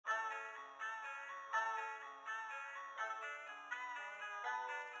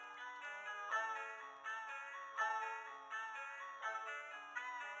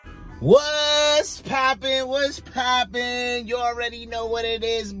What's poppin'? What's poppin'? You already know what it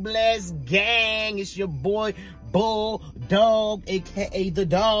is, Blessed Gang. It's your boy, Bulldog, aka the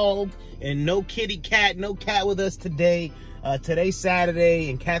dog. And no kitty cat, no cat with us today. Today's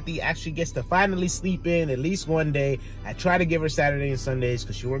Saturday, and Kathy actually gets to finally sleep in at least one day. I try to give her Saturday and Sundays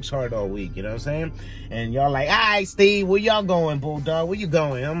because she works hard all week, you know what I'm saying? And y'all like, all right, Steve, where y'all going, Bulldog? Where you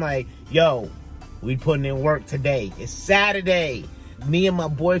going? I'm like, yo, we putting in work today. It's Saturday. Me and my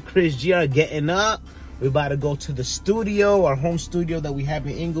boy Chris G are getting up. We're about to go to the studio, our home studio that we have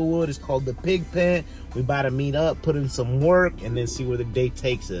in Inglewood. It's called the Pig Pen. We're about to meet up, put in some work, and then see where the day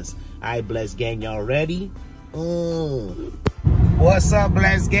takes us. All right, Blessed Gang, y'all ready? What's up,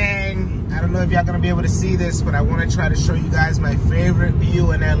 Blessed Gang? I don't know if y'all gonna be able to see this, but I want to try to show you guys my favorite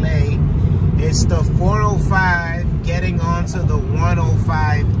view in LA. It's the 405 getting onto the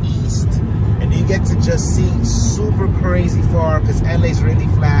 105 East. And you get to just see super crazy far because LA's really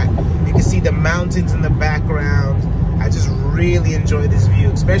flat. You can see the mountains in the background. I just really enjoy this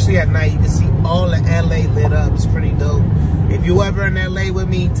view, especially at night. You can see all of LA lit up. It's pretty dope. If you ever in LA with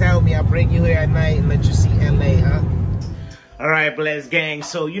me, tell me. I'll bring you here at night and let you see LA, huh? All right, Blessed Gang.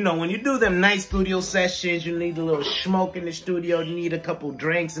 So, you know, when you do them night studio sessions, you need a little smoke in the studio. You need a couple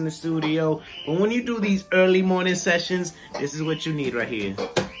drinks in the studio. But when you do these early morning sessions, this is what you need right here.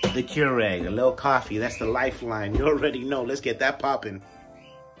 The Keurig, a little coffee. That's the lifeline. You already know. Let's get that popping.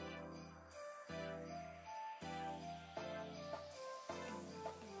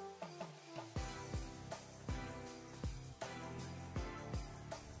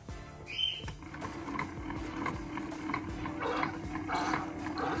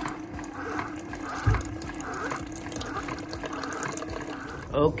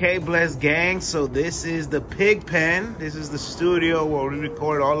 Okay, Blessed Gang, so this is the Pig Pen. This is the studio where we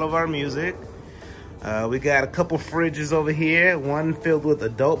record all of our music. We got a couple fridges over here, one filled with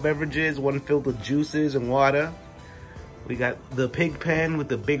adult beverages, one filled with juices and water. We got the Pig Pen with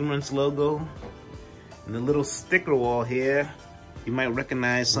the Big Runs logo. And the little sticker wall here. You might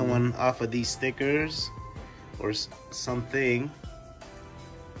recognize someone off of these stickers or something.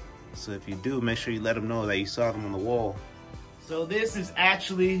 So if you do, make sure you let them know that you saw them on the wall. So this is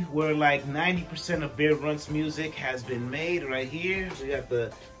actually where like 90% of Big Runs music has been made right here. We got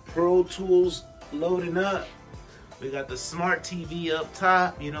the Pro Tools loading up. We got the smart TV up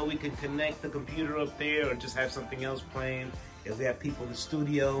top. You know, we can connect the computer up there or just have something else playing if we have people in the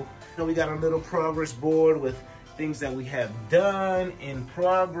studio. You know, we got a little progress board with things that we have done in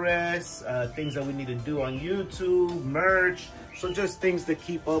progress, things that we need to do on YouTube, merch. So just things to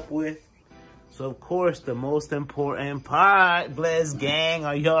keep up with. So, of course, the most important part, Blessed Gang,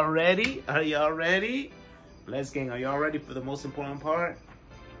 are y'all ready? Are y'all ready? Blessed Gang, are y'all ready for the most important part?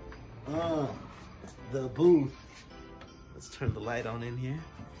 The booth. Let's turn the light on in here.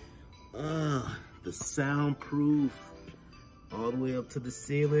 The soundproof. All the way up to the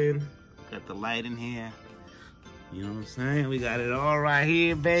ceiling. Got the light in here. You know what I'm saying? We got it all right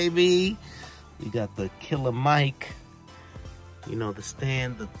here, baby. We got the killer mic. You know, the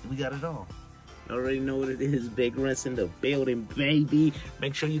stand. We got it all. Already know what it is. Big Runs in the building, baby.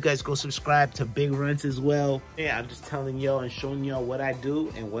 Make sure you guys go subscribe to Big Runs as well. Yeah, I'm just telling y'all and showing y'all what I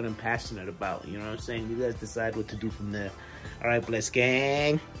do and what I'm passionate about. You know what I'm saying? You guys decide what to do from there. All right, Blessed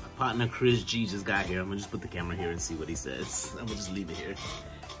Gang. My partner Chris G just got here. I'm gonna just put the camera here and see what he says. I'm gonna just leave it here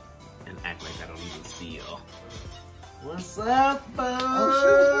and act like I don't even see y'all. What's up,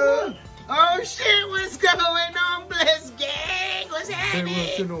 folks? Oh shit, what's going on, Blessed Gang? What's happening?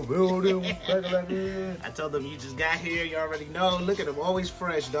 I told them you just got here, you already know. Look at them, always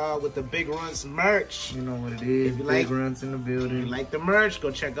fresh, dog, with the Big Runs merch. You know what it is, Big Runs in the building. If you like the merch,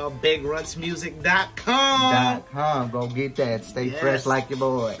 go check out BigRunsMusic.com. Go get that. Stay fresh like your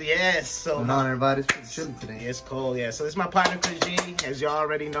boy. Yes. So everybody's chilling today. It's cold, yeah. So this is my partner Chris G, as y'all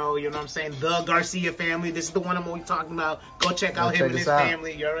already know, you know what I'm saying? The Garcia family. This is the one I'm always talking about. Go check out him and his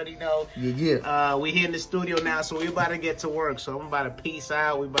family. You already know. Yeah. We here in the studio now, so we're about to get to work. So I'm about to peace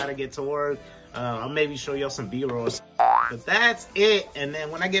out. We're about to get to work. I'll maybe show y'all some B-rolls. But that's it. And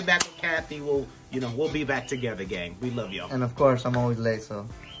then when I get back with Kathy, we'll be back together, gang. We love y'all. And of course, I'm always late, so.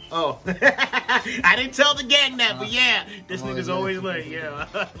 Oh. I didn't tell the gang that, but yeah. This nigga's always late. Yeah.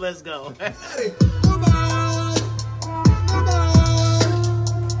 Let's go.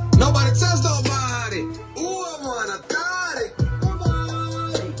 Nobody tells nobody. Ooh, I wanna got it.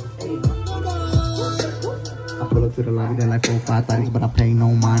 I pull up to the lobby, they're like 4 or 5 things, but I pay no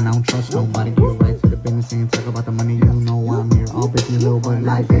mind, I don't trust nobody. Get right to the business and talk about the money, you know I'm here. All business, little but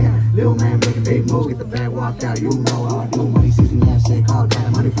life, yeah. Little man making big moves, get the bag walked out, you know how I do. Money season, yeah, shit, call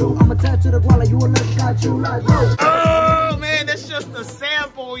that money flow. I'm attached to the wallet, you a nut, got you like, whoa. Oh, man, that's your just a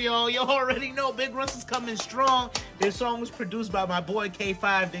sample, yo. You already know Big Russ is coming strong. This song was produced by my boy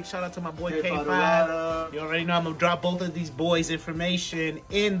K5. Big shout out to my boy K5. You already know I'm gonna drop both of these boys' information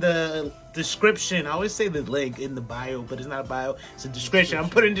in the description. I always say the link in the bio, but it's not a bio, it's a description. I'm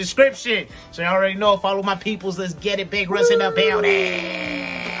putting description. So you already know, follow my peoples. Let's get it. Big Russ in the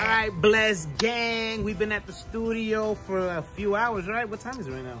building. Alright, Bless Gang. We've been at the studio for a few hours, right? What time is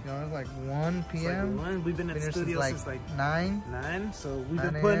it right now? Yo, it's like 1 p.m. Like 1. We've been at the studio since like 9. 9. So we've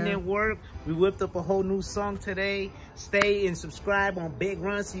been putting in work. We whipped up a whole new song today. Stay and subscribe on Big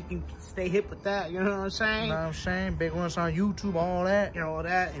Run so you can stay hip with that. You know what I'm saying? You know what I'm saying? Big Runs on YouTube, all that. You know, all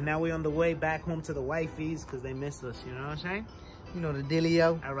that. And now we're on the way back home to the wifeys because they missed us. You know what I'm saying? You know the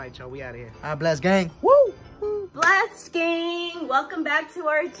dealio. All right, y'all. We out of here. I Bless Gang. Woo! Blessed gang, welcome back to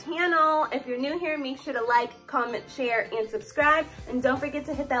our channel. If you're new here, make sure to like, comment, share, and subscribe. And don't forget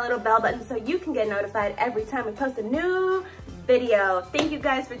to hit that little bell button so you can get notified every time we post a new video. Thank you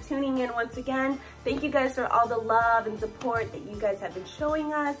guys for tuning in once again. Thank you guys for all the love and support that you guys have been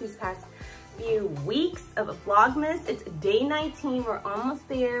showing us these past few weeks of Vlogmas. It's day 19. We're almost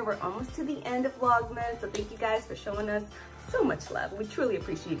there. We're almost to the end of Vlogmas. So thank you guys for showing us so much love. We truly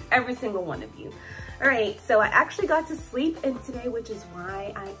appreciate every single one of you. All right, so I actually got to sleep in today, which is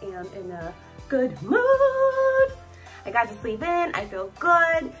why I am in a good mood. I got to sleep in, I feel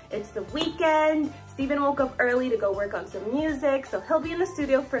good. It's the weekend. Steven woke up early to go work on some music, so he'll be in the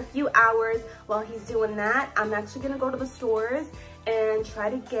studio for a few hours. While he's doing that, I'm actually gonna go to the stores and try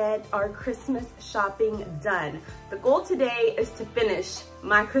to get our Christmas shopping done. The goal today is to finish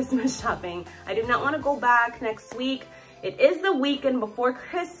my Christmas shopping. I do not wanna go back next week. It is the weekend before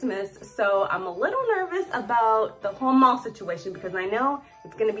Christmas, so I'm a little nervous about the whole mall situation because I know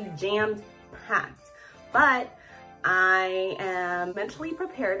it's gonna be jammed packed. But I am mentally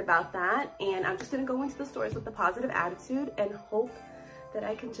prepared about that, and I'm just gonna go into the stores with a positive attitude and hope that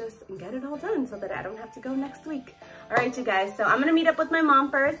I can just get it all done so that I don't have to go next week. All right, you guys, so I'm gonna meet up with my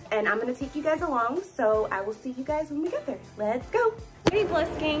mom first, and I'm gonna take you guys along, so I will see you guys when we get there. Let's go. Hey, Bless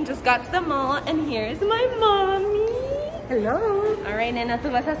Gang, just got to the mall, and here's my mommy. Hello. All right, nena, ¿tú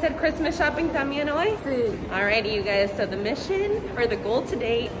vas a hacer Christmas shopping también hoy? Sí. All righty, you guys, so the mission, or the goal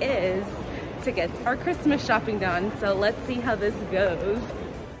today is to get our Christmas shopping done, so let's see how this goes.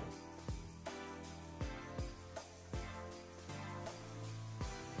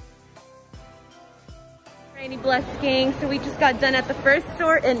 Alrighty, Blessed Gang, so we just got done at the first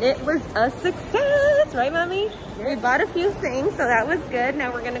store and it was a success, right mommy? Yes. We bought a few things, so that was good.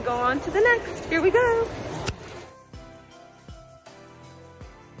 Now we're gonna go on to the next. Here we go.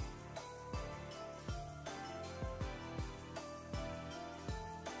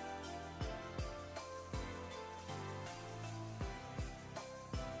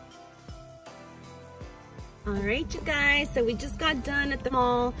 All right, you guys, so we just got done at the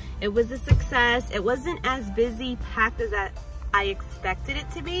mall. It was a success. It wasn't as busy, packed as I expected it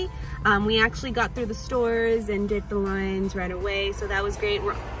to be. We actually got through the stores and did the lines right away, so that was great.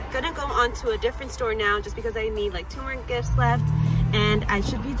 We're gonna go on to a different store now just because I need like 2 more gifts left and I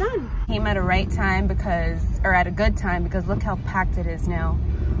should be done. Came at a right time or at a good time because look how packed it is now.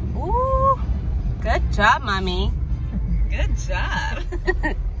 Ooh, good job, mommy. Good job.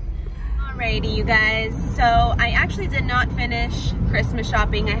 Alrighty, you guys, so I actually did not finish Christmas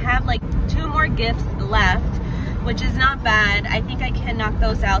shopping. I have like 2 more gifts left, which is not bad. I think I can knock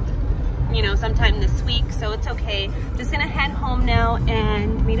those out, you know, sometime this week, so it's okay. Just gonna head home now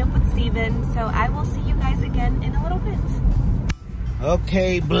and meet up with Steven, so I will see you guys again in a little bit.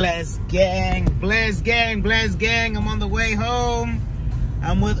 Okay, Bless Gang, Bless Gang, Bless Gang, I'm on the way home.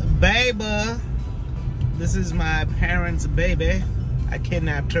 I'm with Baba. This is my parents' baby. I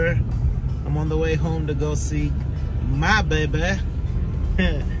kidnapped her. I'm on the way home to go see my baby.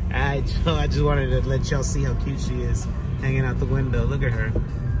 I just wanted to let y'all see how cute she is, hanging out the window. Look at her.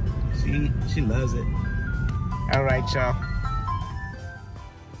 She loves it. All right, y'all.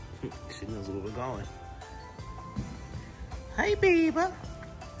 She knows where we're going. Hey, baby.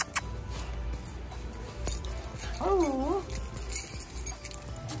 Oh.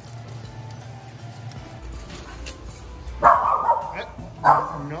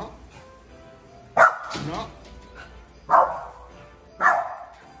 No. No.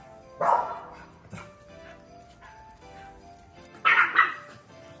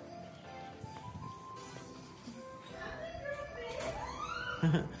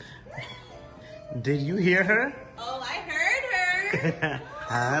 Did you hear her? Oh, I heard her.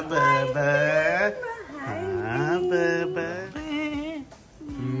 Hi, Baba. Hi, Baba.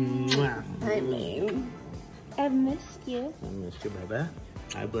 Hi, babe. I've missed you. I missed you, Baba.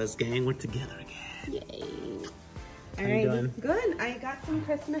 Hi, Bless Gang. We're together again. Yay. How you doing? Good. I got some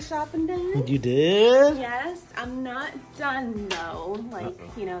Christmas shopping done. You did? Yes, I'm not done though. Like,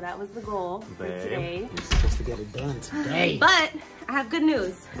 you know, that was the goal for today. You're supposed to get it done today. But I have good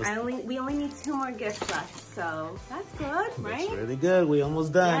news. We only need 2 more gifts left, so that's good, right? That's really good. We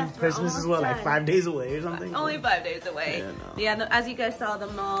almost done. Yes, we're Christmas is what, almost like done. 5 days away or something? Only 5 days away. Yeah, no. Yeah, as you guys saw, the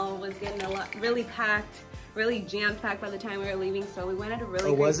mall was getting really packed, really jam-packed by the time we were leaving, so we went at a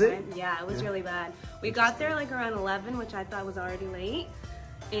really great time. Yeah, it was really bad. We got there like around 11, which I thought was already late,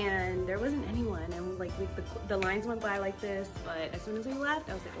 and there wasn't anyone, and like the lines went by like this, but as soon as we left,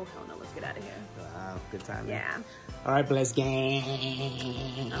 I was like, oh hell no, let's get out of here. Wow, good time. Yeah. All right, Bless Gang.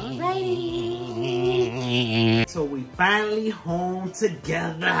 Alrighty. So we finally home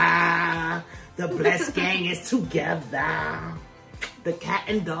together. The Bless Gang is together. The cat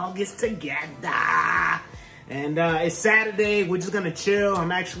and dog is together. And it's Saturday. We're just gonna chill.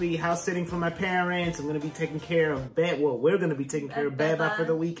 I'm actually house sitting for my parents. I'm gonna be taking care of Beb. Well, we're gonna be taking care of Beba for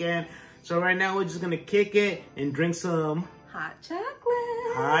the weekend. So right now we're just gonna kick it and drink some Hot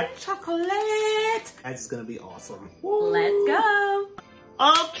chocolate. hot chocolate. That's gonna be awesome. Woo. Let's go.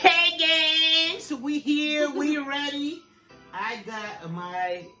 Okay, gang. So we here. We ready. I got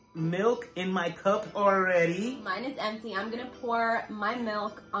my milk in my cup already. Mine is empty. I'm gonna pour my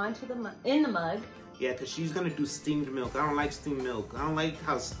milk onto in the mug. Yeah, because she's going to do steamed milk. I don't like steamed milk. I don't like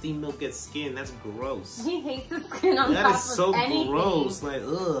how steamed milk gets skin. That's gross. He hates the skin on That top is so of anything. gross. Like,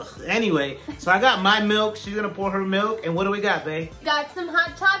 ugh. Anyway, so I got my milk. She's going to pour her milk. And what do we got, babe? Got some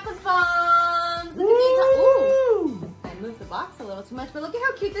hot chocolate bombs. Look at these. Ooh. I moved the box a little too much, but look at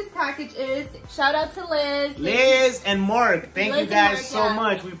how cute this package is. Shout out to Liz. Liz and Mark. Thank Liz you guys and Mark, so yeah.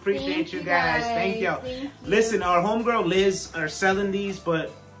 much. We appreciate Thank you guys. Thank y'all. Thank you. Listen, our homegirl Liz are selling these,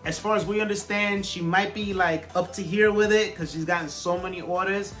 but as far as we understand, she might be like up to here with it because she's gotten so many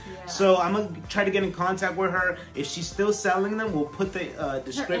orders. Yeah. So I'm gonna try to get in contact with her. If she's still selling them, we'll put the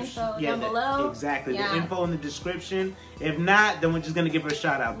description. Her info down below. Exactly, yeah. the info in the description. If not, then we're just gonna give her a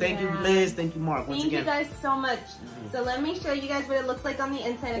shout out. Thank you, Liz. Thank you, Mark. Once again. Thank you guys so much. So let me show you guys what it looks like on the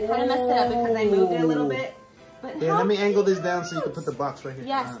inside. I kind of messed it up because I moved it a little bit. But yeah, let me angle this down so you can put the box right here.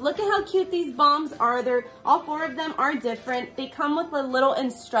 Yes, look at how cute these bombs are. All 4 of them are different. They come with a little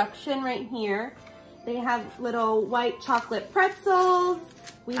instruction right here. They have little white chocolate pretzels.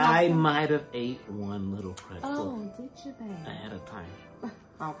 I might have ate one little pretzel. Oh, did you, babe? Ahead of time.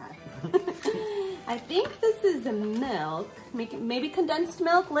 Okay. I think this is a milk. Maybe condensed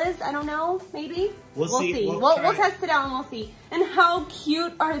milk, Liz. I don't know. Maybe. We'll see. We'll test it out and we'll see. And how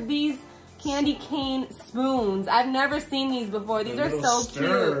cute are these candy cane spoons? I've never seen these before. These are so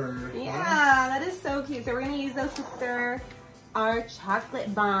cute. Yeah, that is so cute. So we're gonna use those to stir our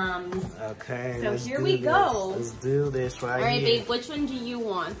chocolate bombs. Okay. So here we go. Let's do this right here. All right, babe. Which one do you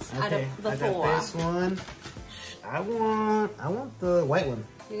want out of the 4? I got this one. I want the white one.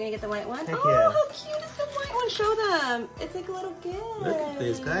 You're gonna get the white one? Heck oh, yeah. how cute is the white one? Show them. It's like a little gift. Look at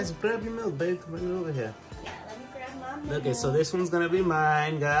this, guys. Grab your milk, babe. Bring it over here. Yeah, let me grab my milk. Okay, so this one's gonna be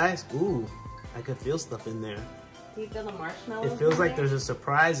mine, guys. Ooh, I can feel stuff in there. Do you feel the marshmallows? It feels like there's a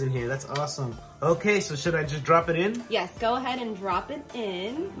surprise in here. That's awesome. Okay, so should I just drop it in? Yes, go ahead and drop it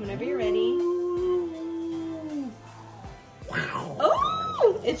in whenever you're ready. Wow.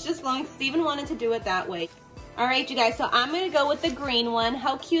 Oh, it's just flowing. Steven wanted to do it that way. All right, you guys, so I'm gonna go with the green one.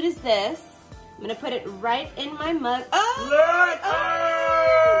 How cute is this? I'm gonna put it right in my mug. Oh! Look!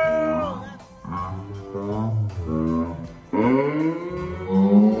 Oh!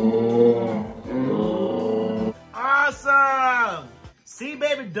 Awesome! See,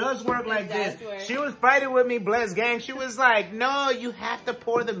 baby, it does work like this. Work. She was fighting with me, Bless Gang. She was like, no, you have to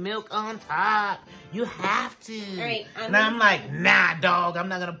pour the milk on top. You have to. All right, I'm like, nah, dog. I'm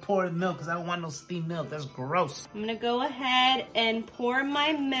not going to pour the milk because I don't want no steamed milk. That's gross. I'm going to go ahead and pour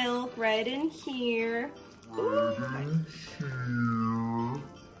my milk right in here.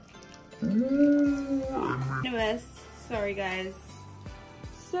 Sorry, guys.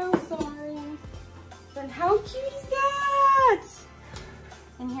 So sorry. Then how cute is that?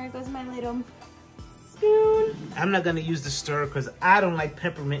 And here goes my little spoon. I'm not gonna use the stir because I don't like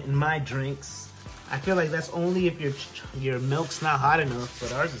peppermint in my drinks. I feel like that's only if your milk's not hot enough,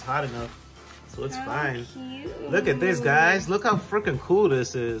 but ours is hot enough, so it's fine. Cute. Look at this, guys. Look how freaking cool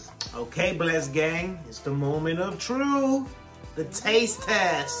this is. Okay, Bless Gang, it's the moment of truth, the taste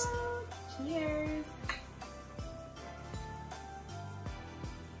test. Cheers.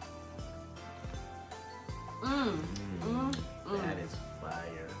 That is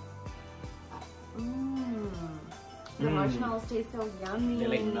fire. The marshmallows taste so yummy. They're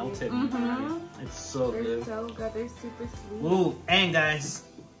like melted. It's so They're good. so good. They're super sweet. Ooh, and guys,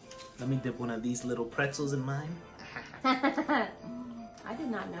 let me dip one of these little pretzels in mine. I did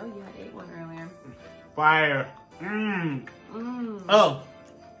not know you had ate one earlier. Fire. Oh.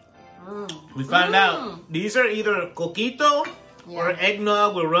 We found out these are either coquito or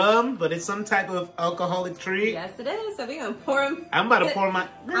eggnog with rum, but it's some type of alcoholic treat. Yes, it is. So we're gonna pour them. I'm about to pour my.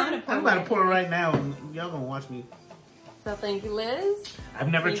 I'm about to pour it right now. Y'all gonna watch me. So thank you, Liz. I've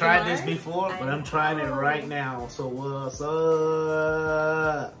never tried this before, but I'm trying it right now. So what's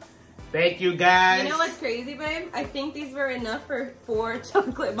up? Thank you, guys. You know what's crazy, babe? I think these were enough for 4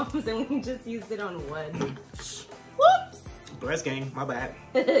 chocolate bombs, and we just used it on wood. Whoops. Bless gang. My bad.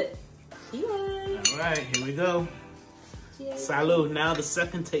 Cheers. All right, here we go. Cheers. Salud. Now the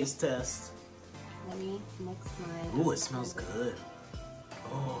second taste test. Let me mix mine. Ooh, it smells good.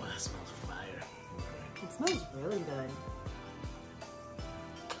 Oh, that smells fire. It smells really good.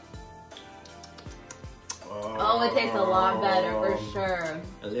 Oh, it tastes a lot better for sure.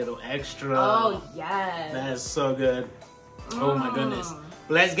 A little extra. Oh, yes. That is so good. Oh my goodness.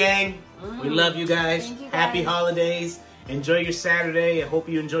 Bless gang. We love you guys. Thank you, guys. Happy holidays. Enjoy your Saturday. I hope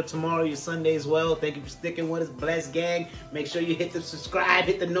you enjoy tomorrow, your Sunday as well. Thank you for sticking with us, Bless gang. Make sure you hit the subscribe,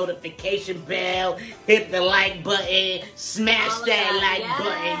 hit the notification bell, hit the like button, smash that like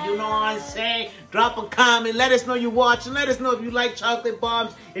button. You know what I'm saying? Drop a comment. Let us know you're watching. Let us know if you like chocolate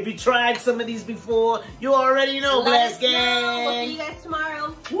bombs. If you tried some of these before, you already know, Bless gang. We'll see you guys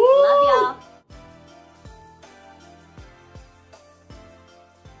tomorrow. Woo! Love y'all.